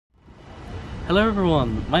Hello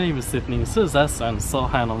everyone, my name is Sydney, Suzzes and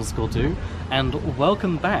Sohan_do, and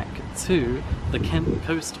welcome back to the Kent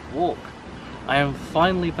Coast Walk. I am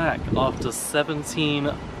finally back after 17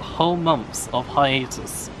 whole months of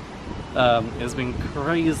hiatus. It's been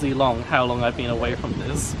crazy long how long I've been away from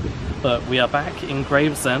this, but we are back in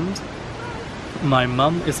Gravesend. My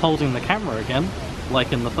mum is holding the camera again,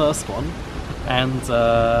 like in the first one, and do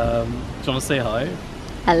you want to say hi?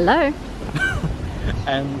 Hello!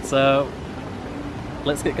 And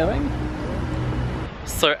let's get going.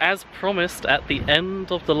 So as promised at the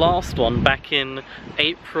end of the last one back in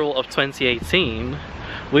April of 2018,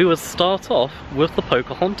 we would start off with the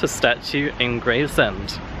Pocahontas statue in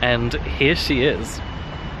Gravesend, and here she is.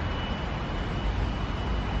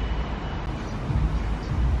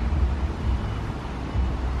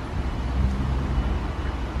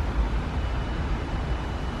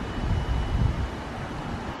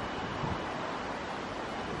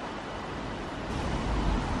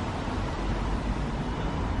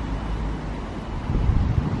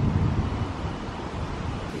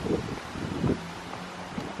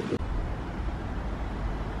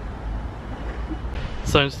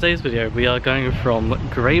 So in today's video we are going from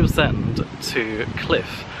Gravesend to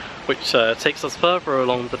Cliffe, which takes us further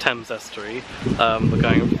along the Thames estuary. We're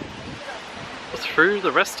going through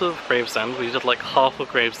the rest of Gravesend. We did like half of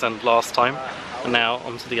Gravesend last time, and now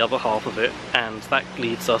onto the other half of it, and that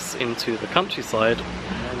leads us into the countryside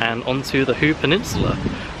and onto the Hoo Peninsula,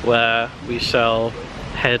 where we shall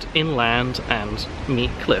head inland and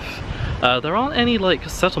meet Cliffe. There aren't any like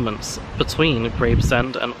settlements between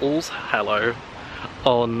Gravesend and Allhallow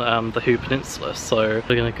on the Hoo Peninsula, so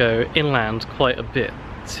we're going to go inland quite a bit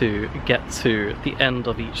to get to the end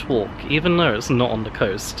of each walk, even though it's not on the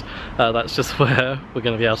coast. That's just where we're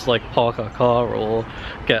going to be able to like park our car or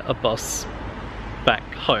get a bus back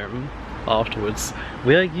home afterwards.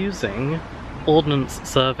 We are using Ordnance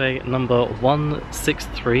Survey number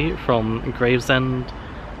 163 from Gravesend,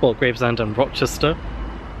 well, Gravesend and Rochester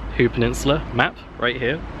Hoo Peninsula map right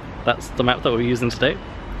here. That's the map that we're using today.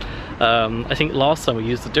 I think last time we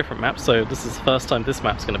used a different map, so this is the first time this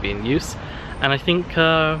map's going to be in use, and I think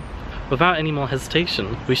without any more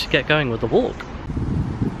hesitation we should get going with the walk.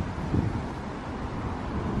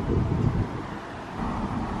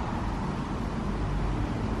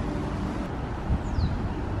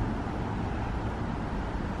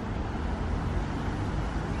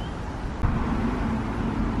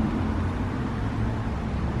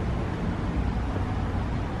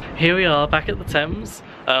 Here we are back at the Thames.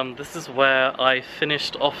 This is where I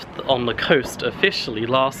finished off on the coast officially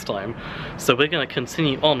last time, so we're going to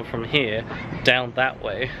continue on from here down that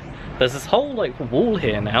way. There's this whole like wall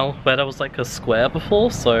here now where there was like a square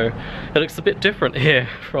before, so it looks a bit different here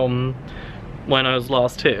from when I was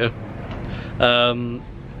last here.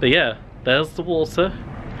 But yeah, there's the water.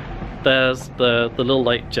 There's the little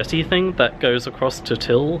like jetty thing that goes across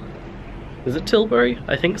to is it Tilbury?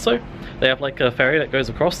 I think so. They have like a ferry that goes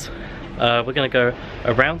across. We're going to go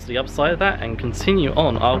around to the other side of that and continue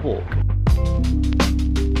on our walk.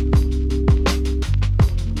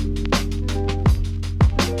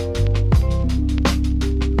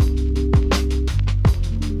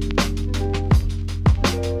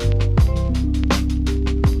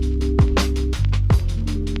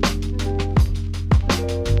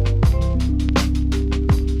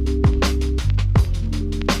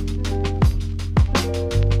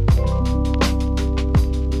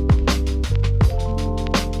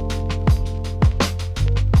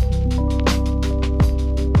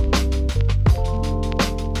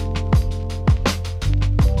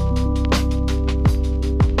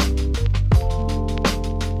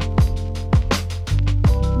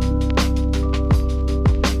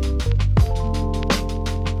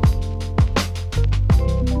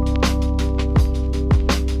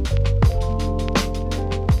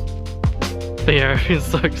 But yeah, I've been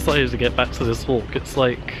so excited to get back to this walk. It's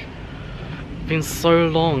like been so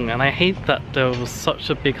long, and I hate that there was such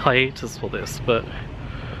a big hiatus for this, but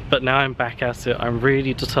now I'm back at it. I'm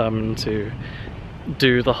really determined to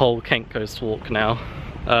do the whole Kent Coast walk now.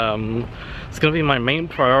 It's going to be my main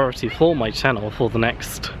priority for my channel for the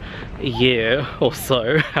next year or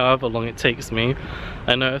so, however long it takes me.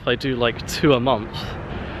 I know if I do like 2 a month,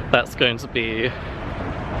 that's going to be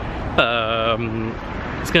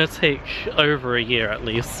it's going to take over a year at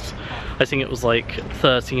least. I think it was like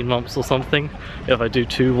 13 months or something if I do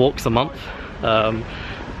 2 walks a month.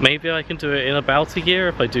 Maybe I can do it in about a year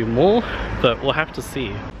if I do more, but we'll have to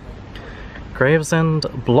see. Gravesend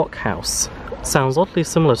Blockhouse. Sounds oddly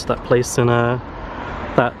similar to that place in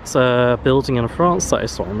that building in France that I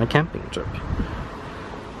saw on my camping trip.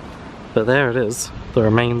 But there it is, the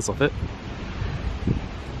remains of it.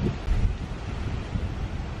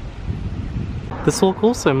 This walk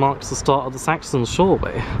also marks the start of the Saxon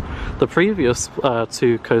Shoreway. The previous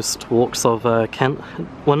two coast walks of Kent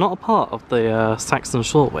were not a part of the Saxon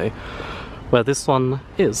Shoreway, where this one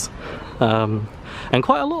is. And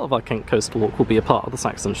quite a lot of our Kent Coast walk will be a part of the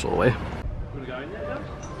Saxon Shoreway.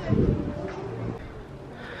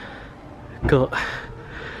 Got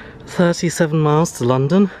 37 miles to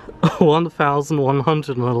London,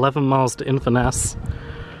 1,111 miles to Inverness,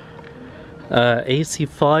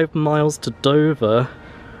 85 miles to Dover.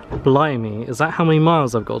 Blimey, is that how many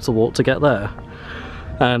miles I've got to walk to get there?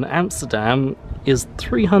 And Amsterdam is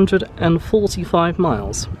 345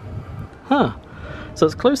 miles. Huh. So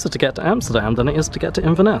it's closer to get to Amsterdam than it is to get to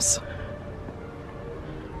Inverness.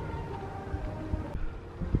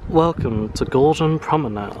 Welcome to Gordon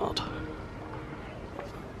Promenade.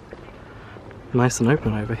 Nice and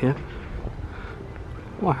open over here.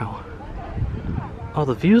 Wow. Oh,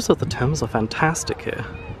 the views of the Thames are fantastic here.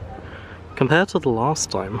 Compared to the last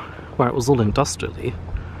time, where it was all industrially,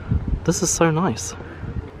 this is so nice.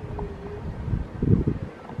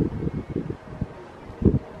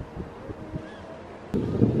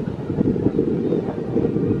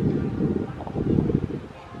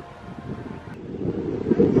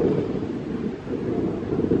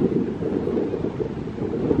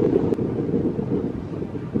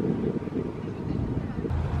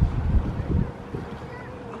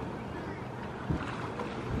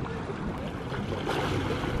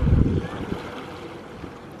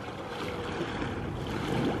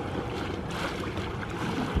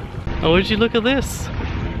 Oh, would you look at this?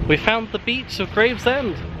 We found the beach of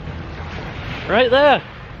Gravesend. Right there.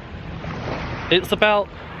 It's about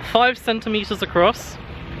 5 centimeters across.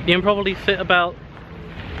 You can probably fit about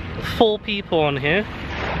 4 people on here.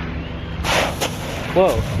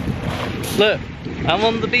 Whoa. Look, I'm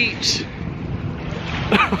on the beach.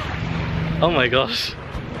 Oh my gosh.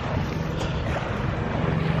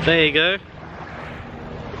 There you go.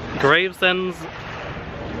 Gravesend's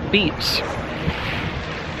beach.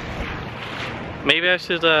 Maybe I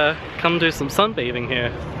should come do some sunbathing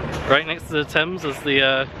here, right next to the Thames as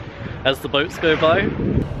the boats go by.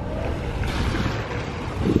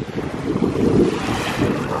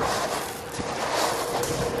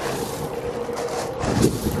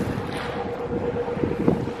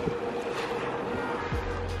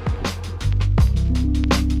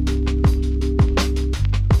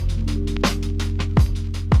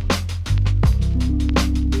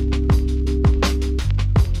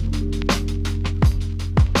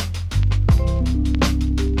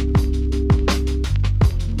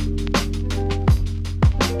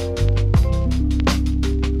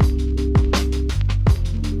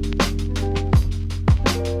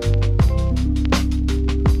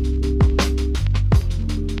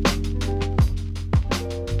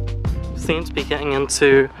 Seem to be getting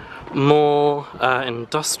into more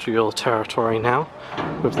industrial territory now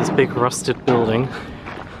with this big rusted building.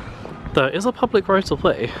 There is a public right of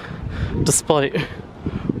way, despite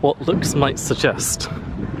what looks might suggest.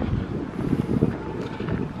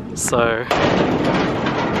 So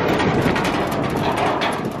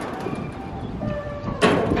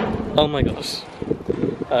oh my gosh.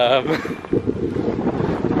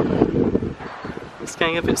 It's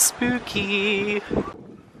getting a bit spooky.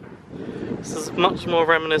 This is much more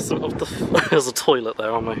reminiscent of the... There's a toilet there,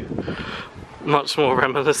 aren't we? Much more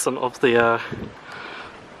reminiscent of the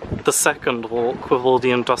second walk with all the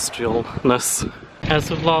industrialness. As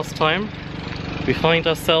with last time, we find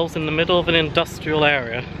ourselves in the middle of an industrial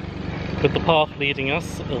area, with the path leading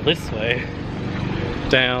us this way,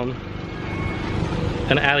 down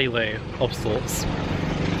an alleyway of sorts.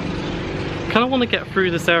 Kind of want to get through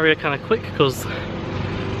this area kind of quick because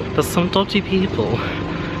there's some dodgy people.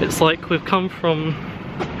 It's like we've come from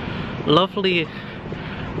lovely,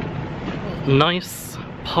 nice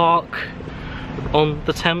park on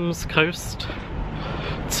the Thames coast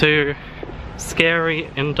to scary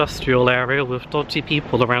industrial area with dodgy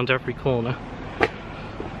people around every corner.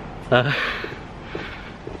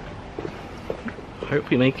 Hope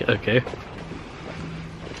we make it okay.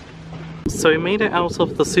 So we made it out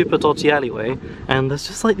of the super dodgy alleyway, and there's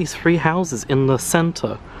just like these 3 houses in the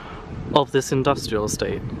centre of this industrial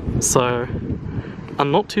estate. So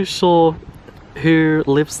I'm not too sure who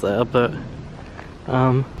lives there, but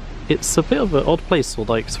it's a bit of an odd place for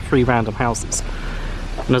like 3 random houses.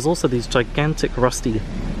 And there's also these gigantic rusty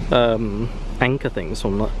anchor things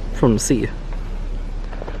from the sea.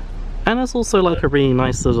 And there's also like a really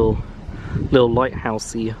nice little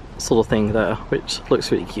lighthousey sort of thing there, which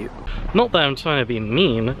looks really cute. Not that I'm trying to be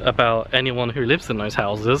mean about anyone who lives in those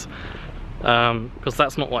houses, because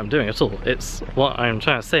that's not what I'm doing at all. It's what I'm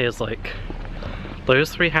trying to say is like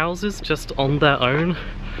those three houses just on their own,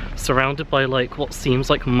 surrounded by like what seems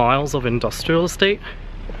like miles of industrial estate.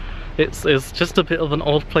 It's just a bit of an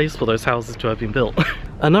odd place for those houses to have been built.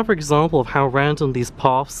 Another example of how random these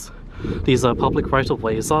paths, these public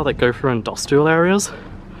right-of-ways are that go through industrial areas.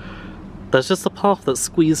 There's just a path that's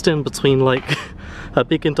squeezed in between like a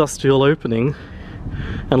big industrial opening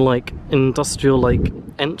and like industrial like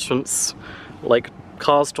entrance, like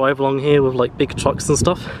cars drive along here with like big trucks and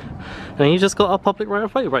stuff, and you just got a public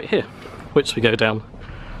right-of-way right here, which we go down.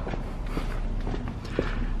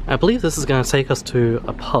 I believe this is going to take us to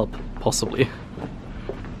a pub, possibly.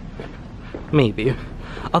 Maybe.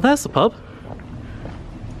 Oh, there's the pub!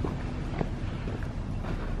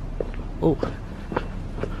 Oh.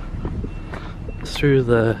 Through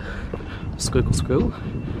the squiggle squiggle.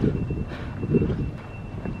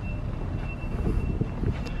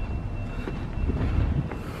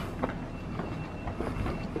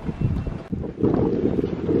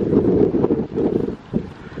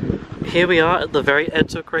 Here we are at the very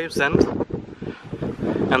edge of Gravesend,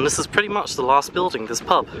 and this is pretty much the last building, this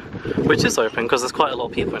pub, which is open because there's quite a lot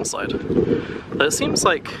of people inside. But it seems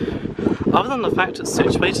like, other than the fact it's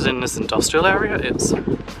situated in this industrial area, it's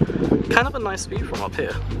kind of a nice view from up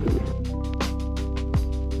here.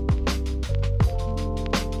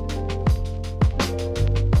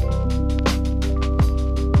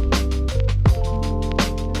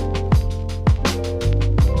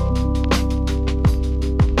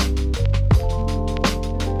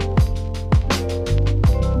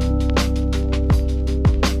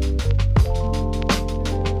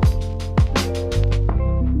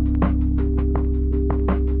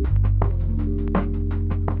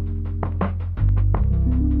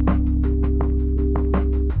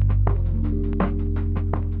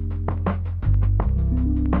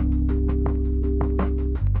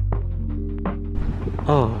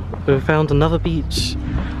 Oh, we found another beach.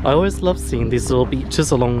 I always love seeing these little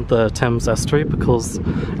beaches along the Thames estuary because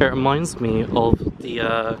it reminds me of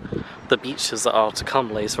the beaches that are to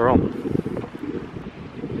come later on.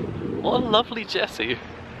 What a lovely jetty!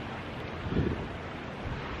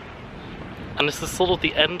 And this is sort of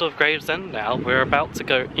the end of Gravesend now. We're about to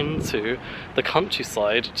go into the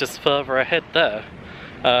countryside just further ahead there.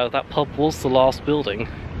 That pub was the last building.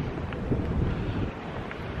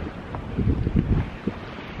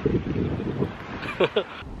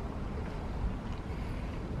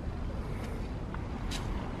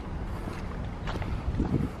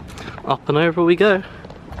 Up and over we go.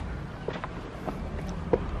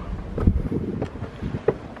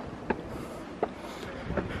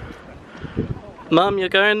 Mum, you're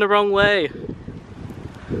going the wrong way.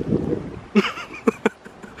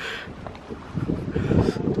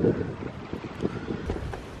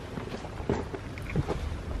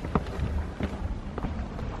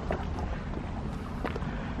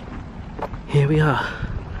 Here we are,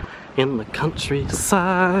 in the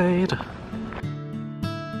countryside.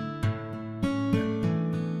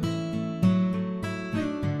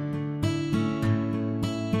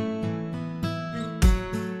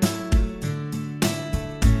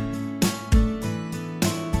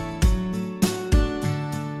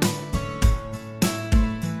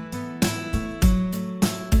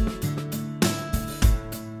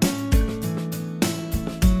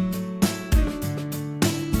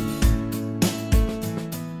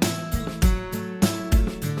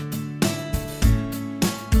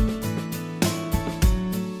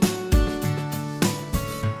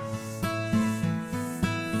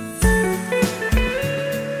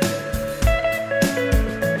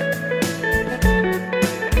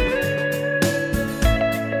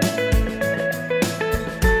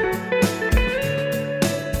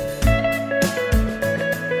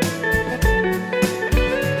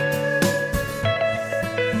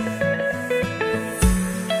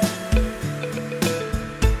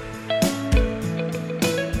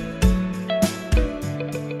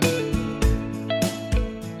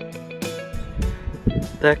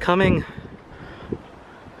 They're coming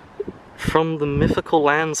from the mythical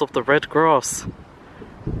lands of the red grass.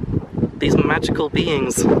 These magical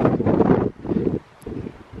beings.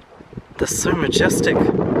 They're so majestic.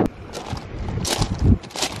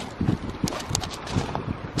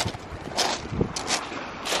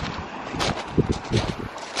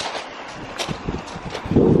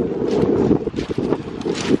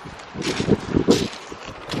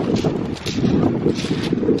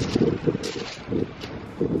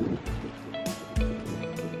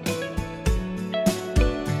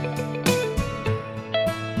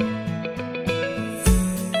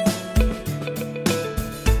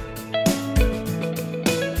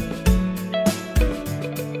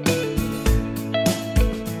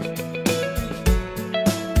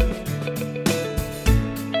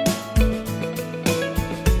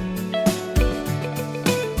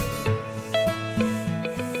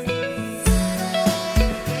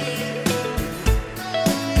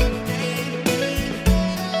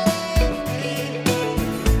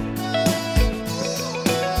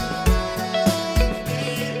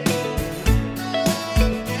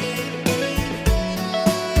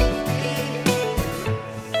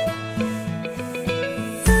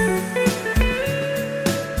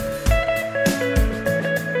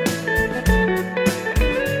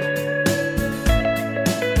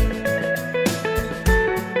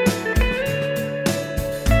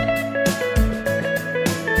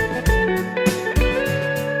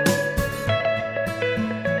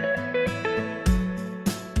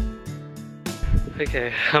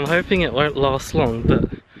 Okay, I'm hoping it won't last long, but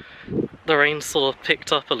the rain sort of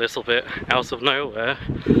picked up a little bit out of nowhere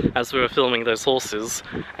as we were filming those horses,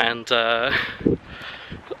 and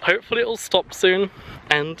hopefully it'll stop soon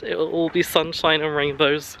and it'll all be sunshine and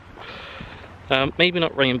rainbows. Maybe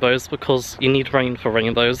not rainbows, because you need rain for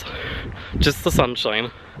rainbows, just the sunshine.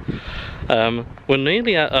 We're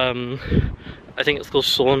nearly at, I think it's called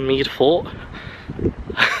Shornemead Fort.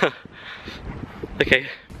 Okay.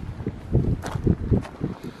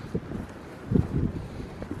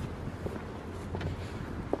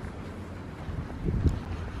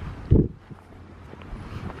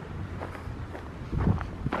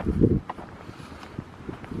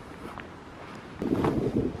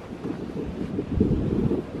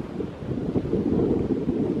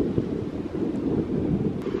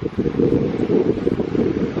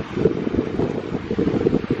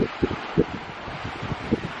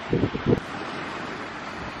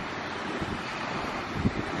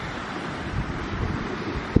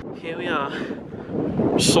 Here we are,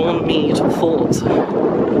 Shornemead Fort.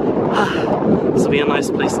 This will be a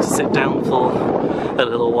nice place to sit down for a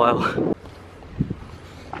little while.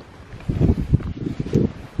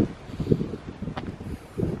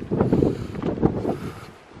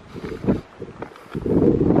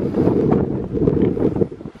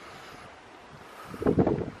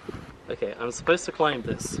 Okay, I'm supposed to climb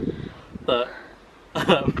this, but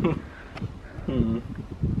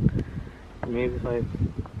maybe if I...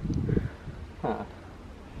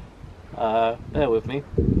 bear with me.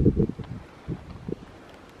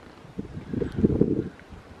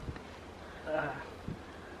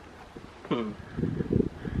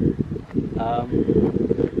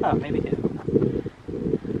 Maybe here.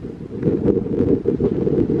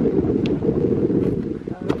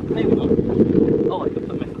 Maybe not. Oh, I could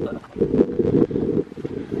put method there.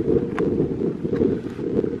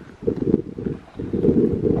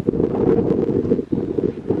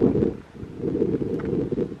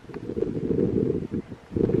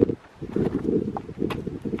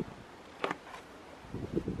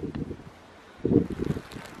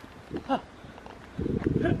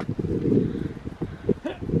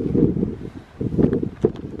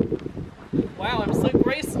 Wow, I'm so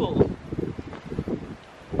graceful!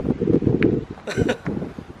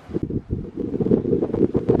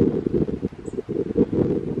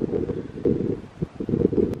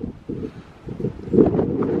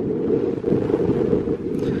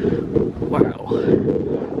 Wow,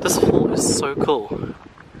 this fort is so cool.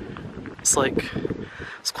 It's like,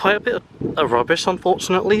 it's quite a bit of rubbish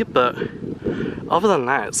unfortunately, but other than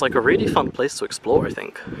that, it's like a really fun place to explore, I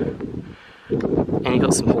think. And you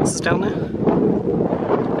got some horses down there,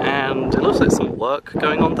 and it looks like some work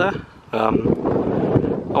going on there. I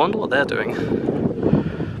wonder what they're doing.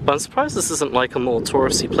 But I'm surprised this isn't like a more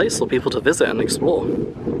touristy place for people to visit and explore.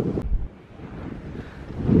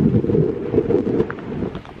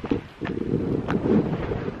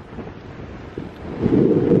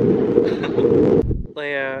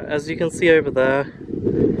 Yeah, as you can see over there,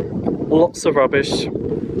 lots of rubbish.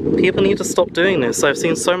 People need to stop doing this. I've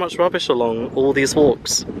seen so much rubbish along all these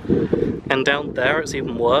walks. And down there it's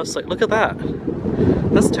even worse. Like, look at that.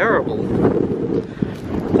 That's terrible.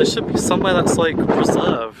 There should be somewhere that's like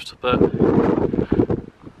preserved, but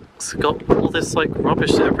it's got all this like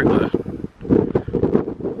rubbish everywhere.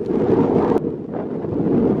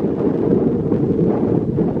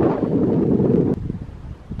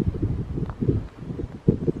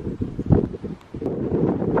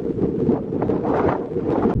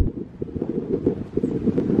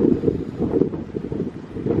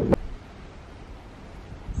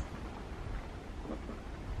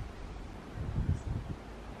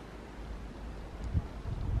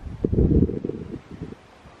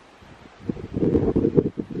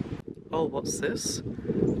 Oh, what's this?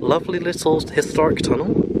 Lovely little historic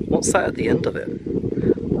tunnel? What's that at the end of it?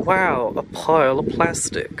 Wow, a pile of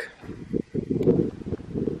plastic.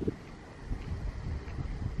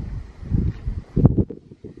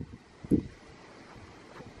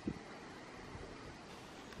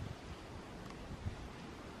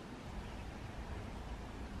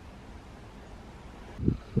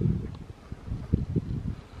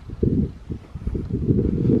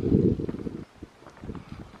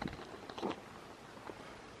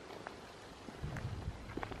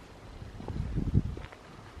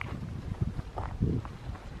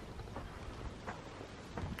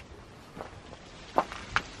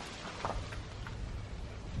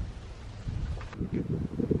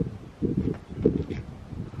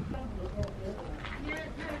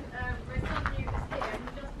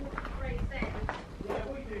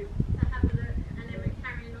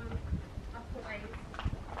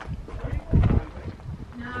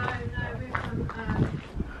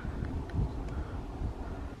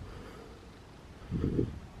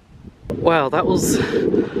 Wow, that was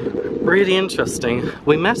really interesting.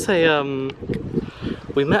 We met a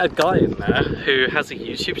guy in there who has a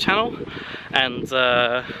YouTube channel, and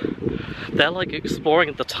they're like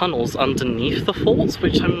exploring the tunnels underneath the forts,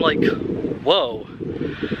 which I'm like, whoa.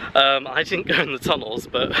 I didn't go in the tunnels,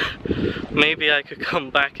 but maybe I could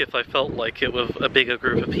come back if I felt like it with a bigger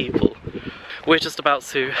group of people. We're just about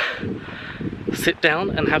to sit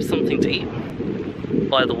down and have something to eat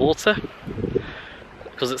by the water,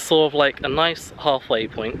 because it's sort of like a nice halfway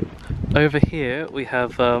point. Over here we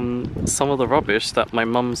have some of the rubbish that my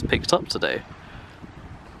mum's picked up today.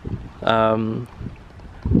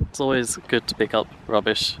 It's always good to pick up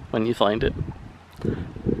rubbish when you find it.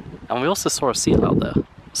 And we also saw a seal out there,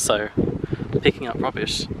 so picking up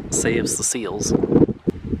rubbish saves the seals.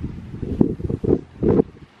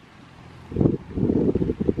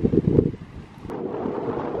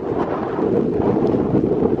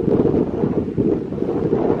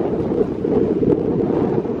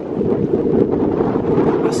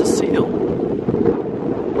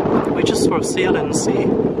 Seal in the sea.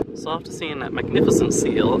 So after seeing that magnificent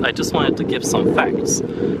seal, I just wanted to give some facts.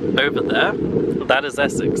 Over there, that is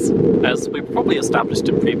Essex, as we probably established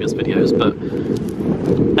in previous videos, but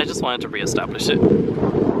I just wanted to re-establish it.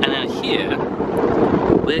 And then here,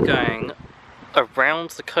 we're going around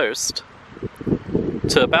the coast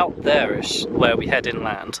to about there-ish, where we head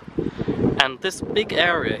inland. And this big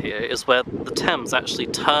area here is where the Thames actually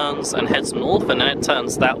turns and heads north, and then it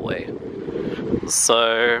turns that way.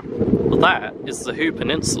 So that is the Hoo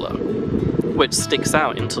Peninsula, which sticks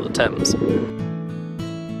out into the Thames.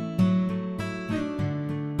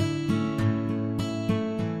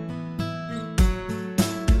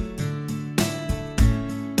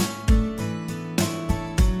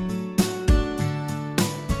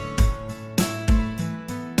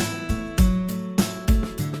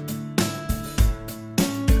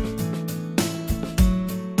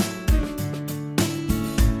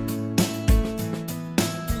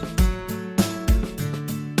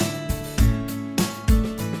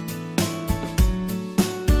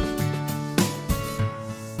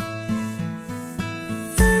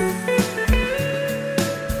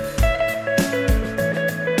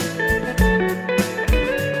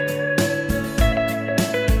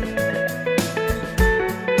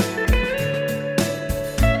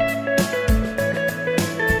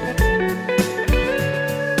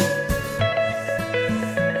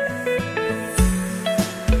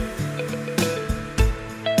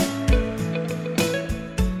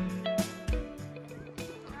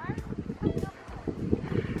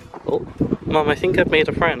 Oh, Mum, I think I've made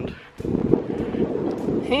a friend.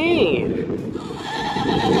 Hey!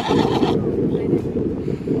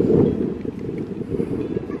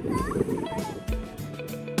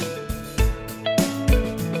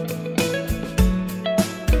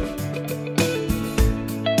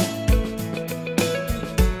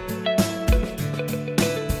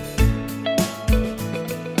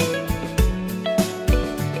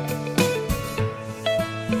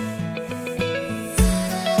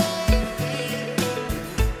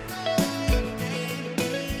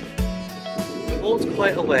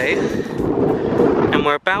 Quite a way, and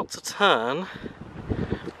we're about to turn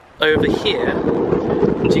over here,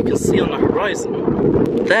 and you can see on the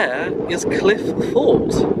horizon there is Cliffe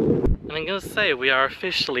Fort. And I'm gonna say we are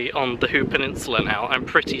officially on the Hoo Peninsula now, I'm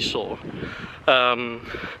pretty sure,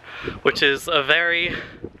 which is a very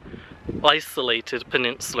isolated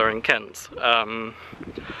peninsula in Kent. I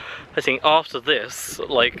think after this,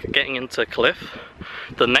 like getting into Cliffe,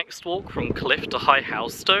 the next walk from Cliffe to High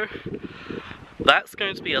Howstow, that's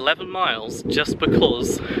going to be 11 miles just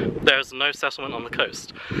because there's no settlement on the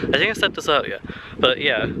coast. I think I said this earlier, but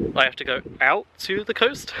yeah, I have to go out to the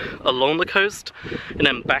coast, along the coast, and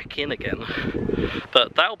then back in again.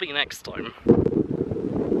 But that'll be next time.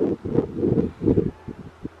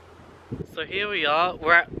 So here we are,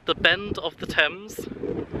 we're at the bend of the Thames.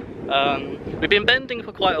 We've been bending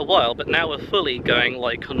for quite a while, but now we're fully going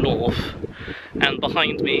like north. And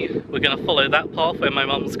behind me, we're going to follow that path where my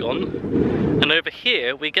mum's gone. And over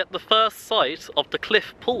here, we get the first sight of the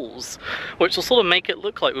Cliffe pools, which will sort of make it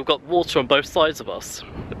look like we've got water on both sides of us.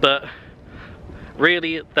 But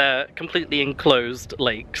really, they're completely enclosed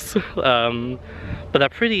lakes. But they're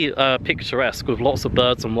pretty picturesque with lots of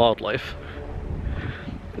birds and wildlife.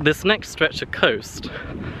 This next stretch of coast,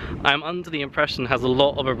 I'm under the impression has a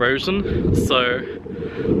lot of erosion, so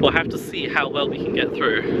we'll have to see how well we can get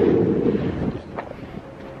through.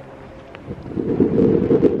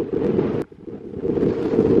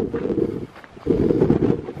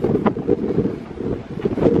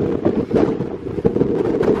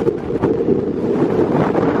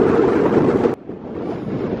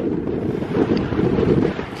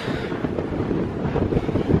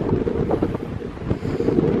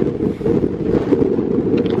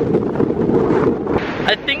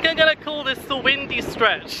 I think I'm gonna call this the windy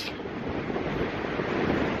stretch.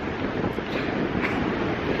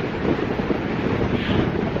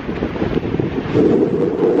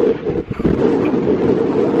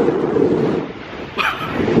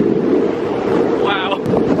 Wow.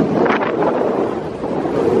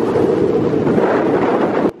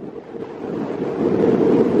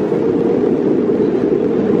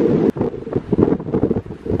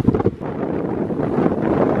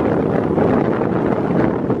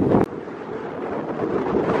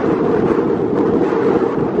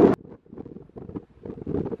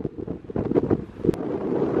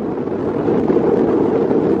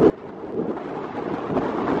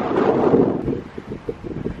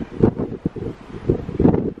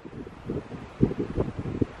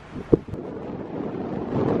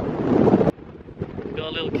 Got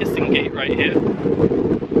a little kissing gate right here.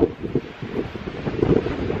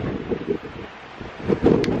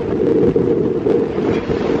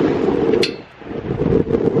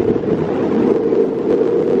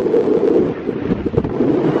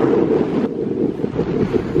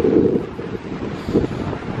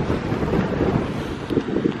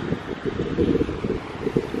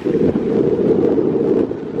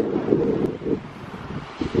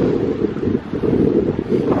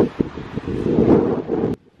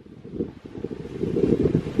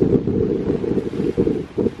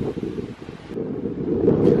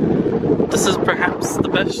 This is perhaps the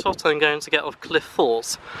best shot I'm going to get of Cliffe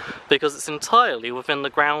Fort, because it's entirely within the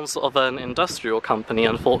grounds of an industrial company,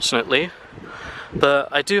 unfortunately. But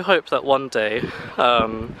I do hope that one day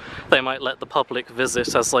they might let the public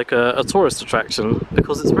visit as like a tourist attraction,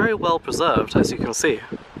 because it's very well preserved, as you can see.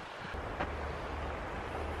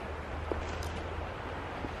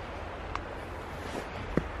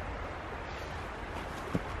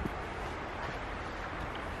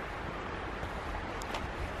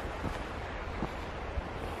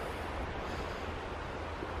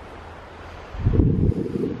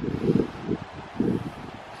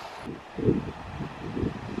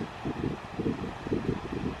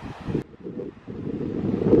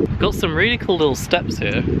 Got some really cool little steps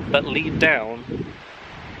here that lead down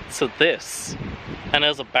to this, and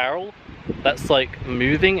there's a barrel that's like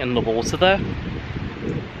moving in the water there,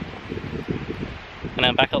 and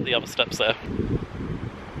then back up the other steps there.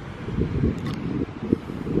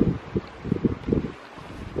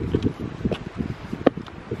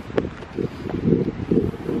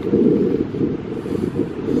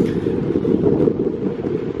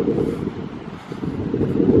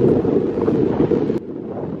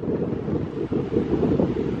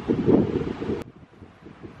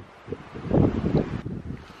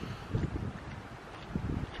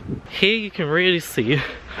 Here you can really see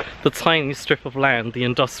the tiny strip of land the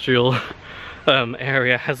industrial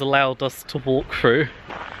area has allowed us to walk through.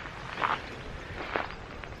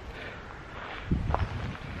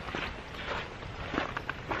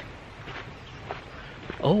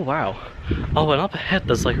 Oh wow. Oh, and up ahead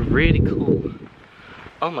there's like really cool...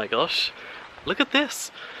 Oh my gosh. Look at this.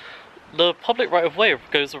 The public right of way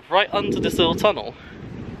goes right under this little tunnel.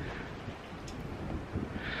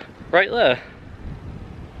 Right there.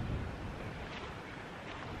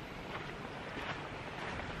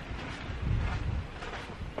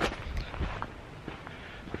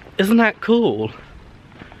 Isn't that cool?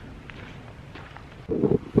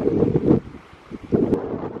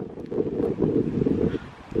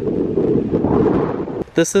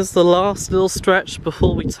 This is the last little stretch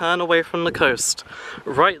before we turn away from the coast.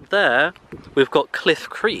 Right there, we've got Cliffe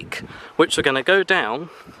Creek, which we're going to go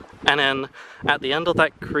down, and then at the end of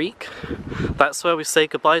that creek, that's where we say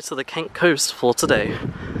goodbye to the Kent coast for today,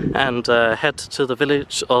 and head to the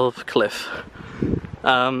village of Cliffe.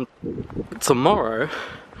 Tomorrow,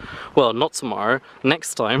 well, not tomorrow,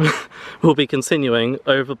 next time, we'll be continuing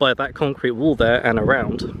over by that concrete wall there and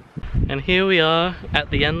around. And here we are at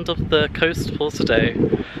the end of the coast for today.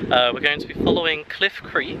 We're going to be following Cliffe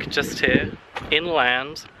Creek just here,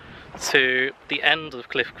 inland, to the end of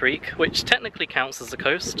Cliffe Creek, which technically counts as a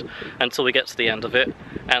coast until we get to the end of it.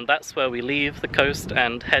 And that's where we leave the coast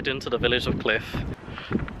and head into the village of Cliffe.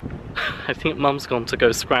 I think Mum's gone to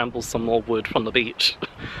go scramble some more wood from the beach.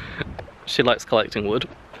 She likes collecting wood.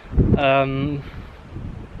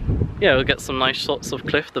 Yeah, we'll get some nice shots of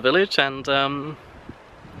Cliffe, the village, and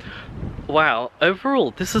wow,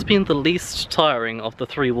 overall this has been the least tiring of the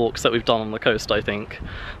 3 walks that we've done on the coast, I think.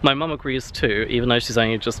 My mum agrees too, even though she's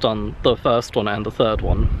only just done the first one and the third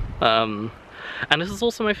one. And this is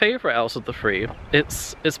also my favourite out of the three.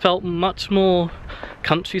 It's felt much more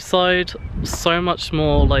countryside, so much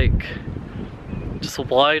more like just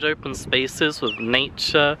wide open spaces with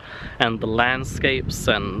nature and the landscapes,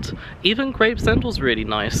 and even Gravesend was really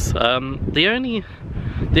nice. The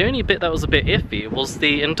only bit that was a bit iffy was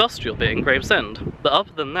the industrial bit in Gravesend, but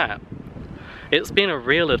other than that, it's been a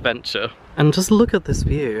real adventure. And just look at this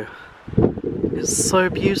view. It's so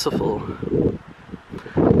beautiful.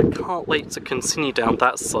 I can't wait to continue down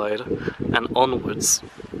that side and onwards.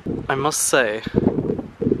 I must say,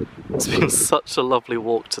 it's been such a lovely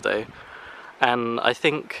walk today. And I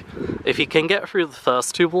think if you can get through the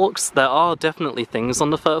first two walks, there are definitely things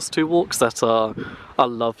on the first two walks that are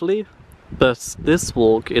lovely, but this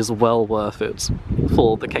walk is well worth it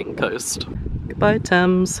for the Kent coast. Goodbye,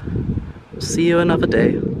 Thames. See you another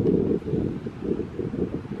day.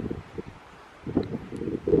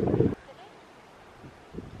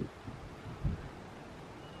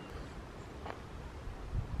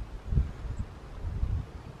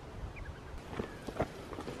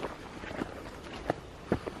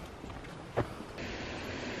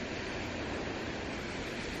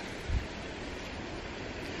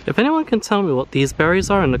 If anyone can tell me what these berries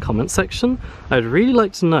are in the comment section, I'd really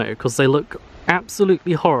like to know, because they look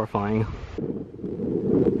absolutely horrifying.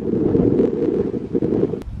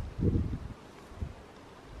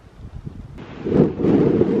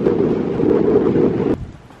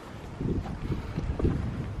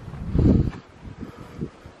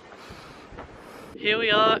 Here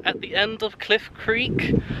we are at the end of Cliffe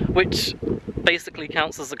Creek, which basically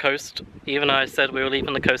counts as the coast, even though I said we were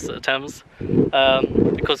leaving the coast at the Thames,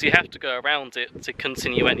 because you have to go around it to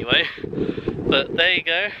continue anyway. But there you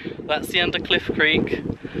go, that's the end of Cliffe Creek,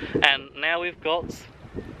 and now we've got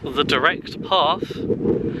the direct path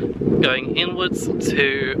going inwards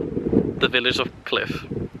to the village of Cliffe.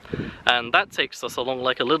 And that takes us along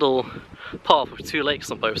like a little path with two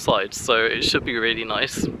lakes on both sides, so it should be really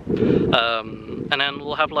nice. And then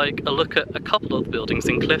we'll have like a look at a couple of the buildings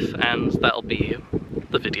in Cliffe, and that'll be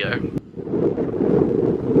the video.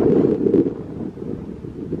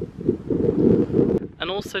 And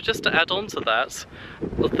also, just to add on to that,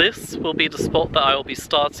 this will be the spot that I will be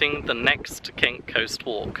starting the next Kent Coast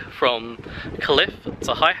walk, from Cliffe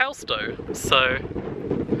to High Housedoe, so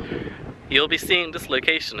you'll be seeing this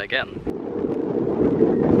location again.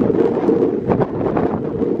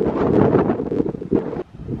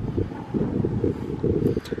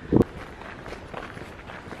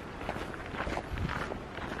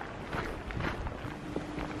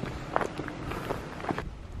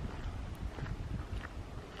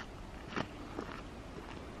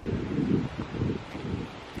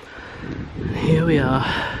 Here we are.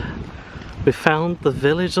 We found the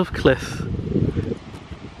village of Cliffe.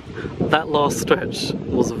 That last stretch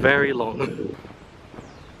was very long.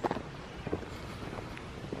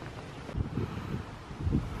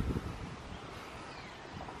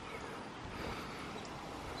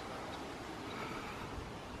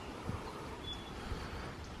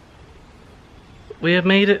 We have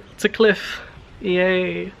made it to Cliffe!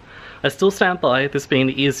 Yay! I still stand by this being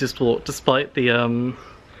the easiest walk, despite the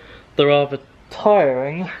rather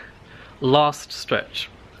tiring last stretch.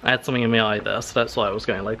 I had something in my eye there, so that's why I was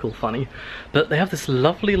going like all funny. But they have this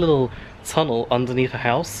lovely little tunnel underneath a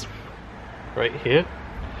house, right here,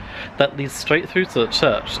 that leads straight through to the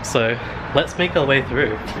church, so let's make our way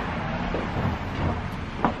through.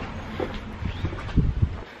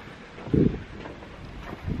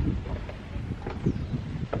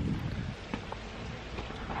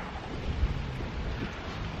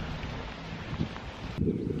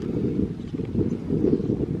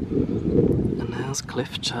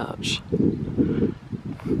 Cliffe Church.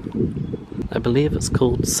 I believe it's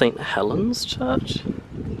called St. Helen's Church?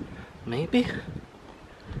 Maybe?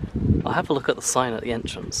 I'll have a look at the sign at the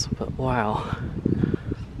entrance, but wow.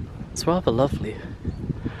 It's rather lovely.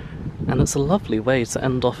 And it's a lovely way to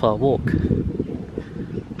end off our walk.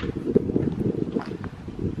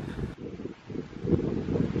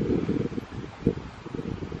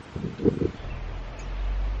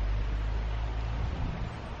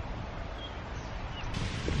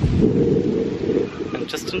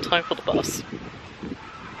 Just in time for the bus.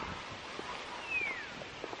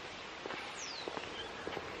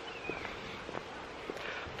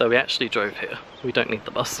 Though we actually drove here, we don't need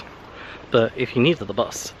the bus. But if you needed the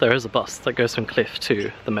bus, there is a bus that goes from Cliffe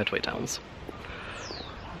to the Medway Downs.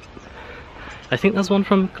 I think there's one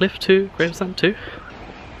from Cliffe to Gravesend too,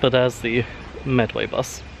 but there's the Medway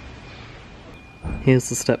bus. Here's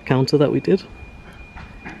the step counter that we did.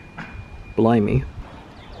 Blimey.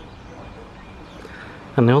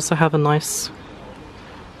 And they also have a nice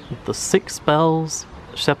the Six Bells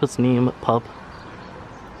Shepherd's Neame pub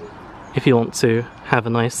if you want to have a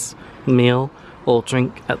nice meal or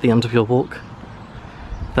drink at the end of your walk.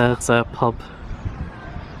 There's a pub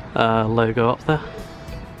logo up there.